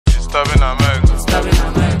Stop in America. Stop in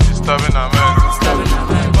America. Stop in America. Stop in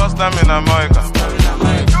America. First time in America. Stop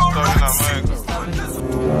in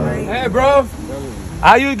America. Hey, bro.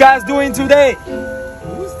 How you guys doing today?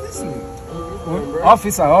 Who's this nigga?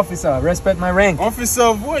 Officer, respect my rank. Officer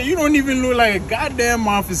of what? You don't even look like a goddamn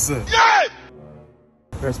officer. Yeah!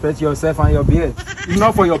 Respect yourself and your beard. If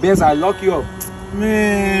not for your beard, I lock you up.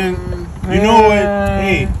 Man, you know what?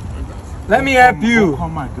 Hey, let me help you. Oh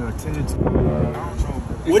my God, tell it to me.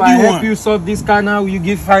 If What I do you help want? you solve this car now, will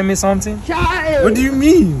you find me something? What do you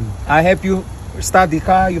mean? I help you start the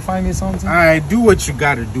car, you find me something? Alright, do what you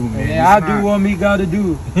gotta do, man. Yeah, I do what me gotta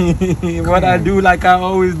do. What I do like I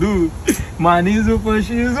always do. Manizu for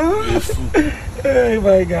shizu. Hey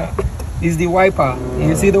my God. It's the wiper.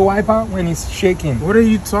 You see the wiper when it's shaking? What are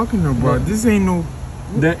you talking about? This ain't no...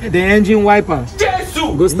 The engine wiper.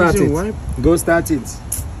 Go start Engine it. wiper? Go start it.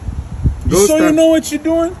 So you know what you're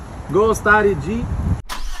doing? Go start it, G.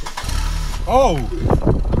 Oh,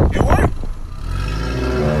 it worked?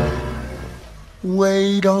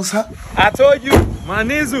 Wait on top. I told you,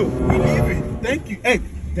 Manizu. Believe it. Thank you. Hey,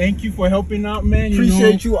 thank you for helping out, man.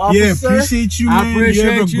 Appreciate you, officer. Yeah, appreciate you, man. Appreciate you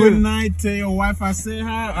have a you. good night. Tell your wife I said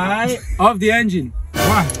hi, alright? Off the engine.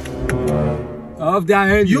 Why? Off the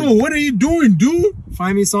engine. Yo, what are you doing, dude?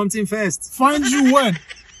 Find me something first. Find you what?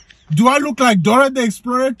 Do I look like Dora the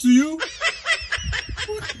Explorer to you?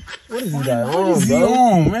 What is that What on, is he bro?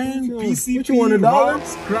 on, man? PCP, What you want, $1?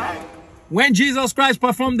 rocks, crack. When Jesus Christ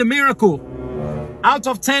performed the miracle, out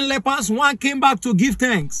of 10 lepers, 1 came back to give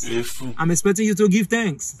thanks. I'm expecting you to give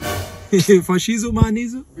thanks. For Shizu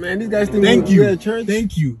Manizu. Man, these guys think Thank we're you. at church.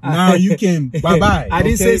 Thank you. Now you can bye-bye. I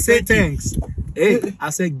didn't okay? say Thank you. thanks. Hey, I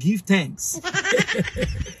said give thanks.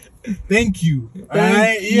 Thank you.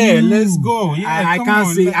 Alright, yeah, let's go. Yeah, I come can't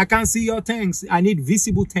on. see. I can't see your thanks. I need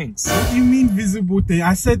visible thanks. What do you mean visible thing?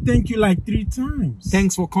 I said thank you like 3 times.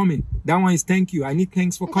 Thanks for coming. That one is thank you. I need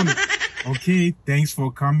thanks for coming. Okay, thanks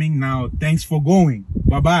for coming. Now, thanks for going.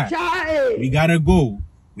 Bye-bye. We gotta go.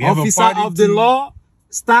 We have a Officer party of the to- law,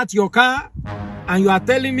 start your car, and you are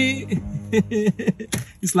telling me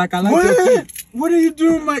it's like I like your What? kid. What are you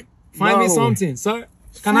doing, Mike? Find me No. something, sir.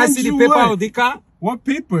 Can I Find see the you paper what? of the car? What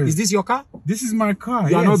papers? Is this your car? This is my car.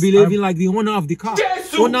 You are yes. not behaving like the owner of the car.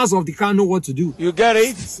 Owners of the car know what to do. You get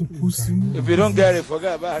it? Supposed to. If you don't get it,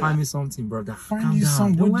 forget about it. Find me something, brother. Find Calm you down.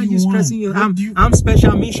 some- Don't what why do you you want? stressing you? What do you- I'm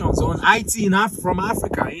special missions on IT from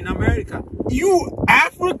Africa, in America. You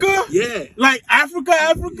Africa? Yeah. Like Africa?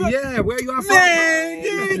 Yeah, where you are from?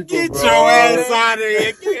 Man, get your ass out of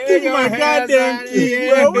here. Get your my ass goddamn outta key,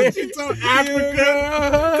 here. bro. What you talking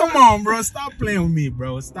Africa? Come on, bro. Stop playing with me,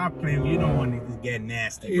 bro. Stop playing with me. You don't want to get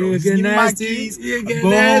nasty, bro. You Just get give me my nasty. keys. You get Go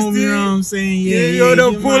home, nasty. you know what I'm saying? Yeah, You yeah.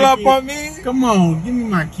 don't give pull my up keys. on me. Come on, give me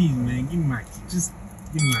my keys, man. Give me my keys. Just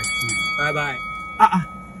give me my keys. Bye-bye.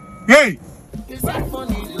 Hey! Is that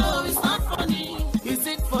funny? No, it's not funny. Is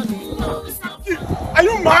it funny? No, it's not funny. Are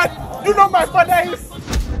you mad? You know my father is...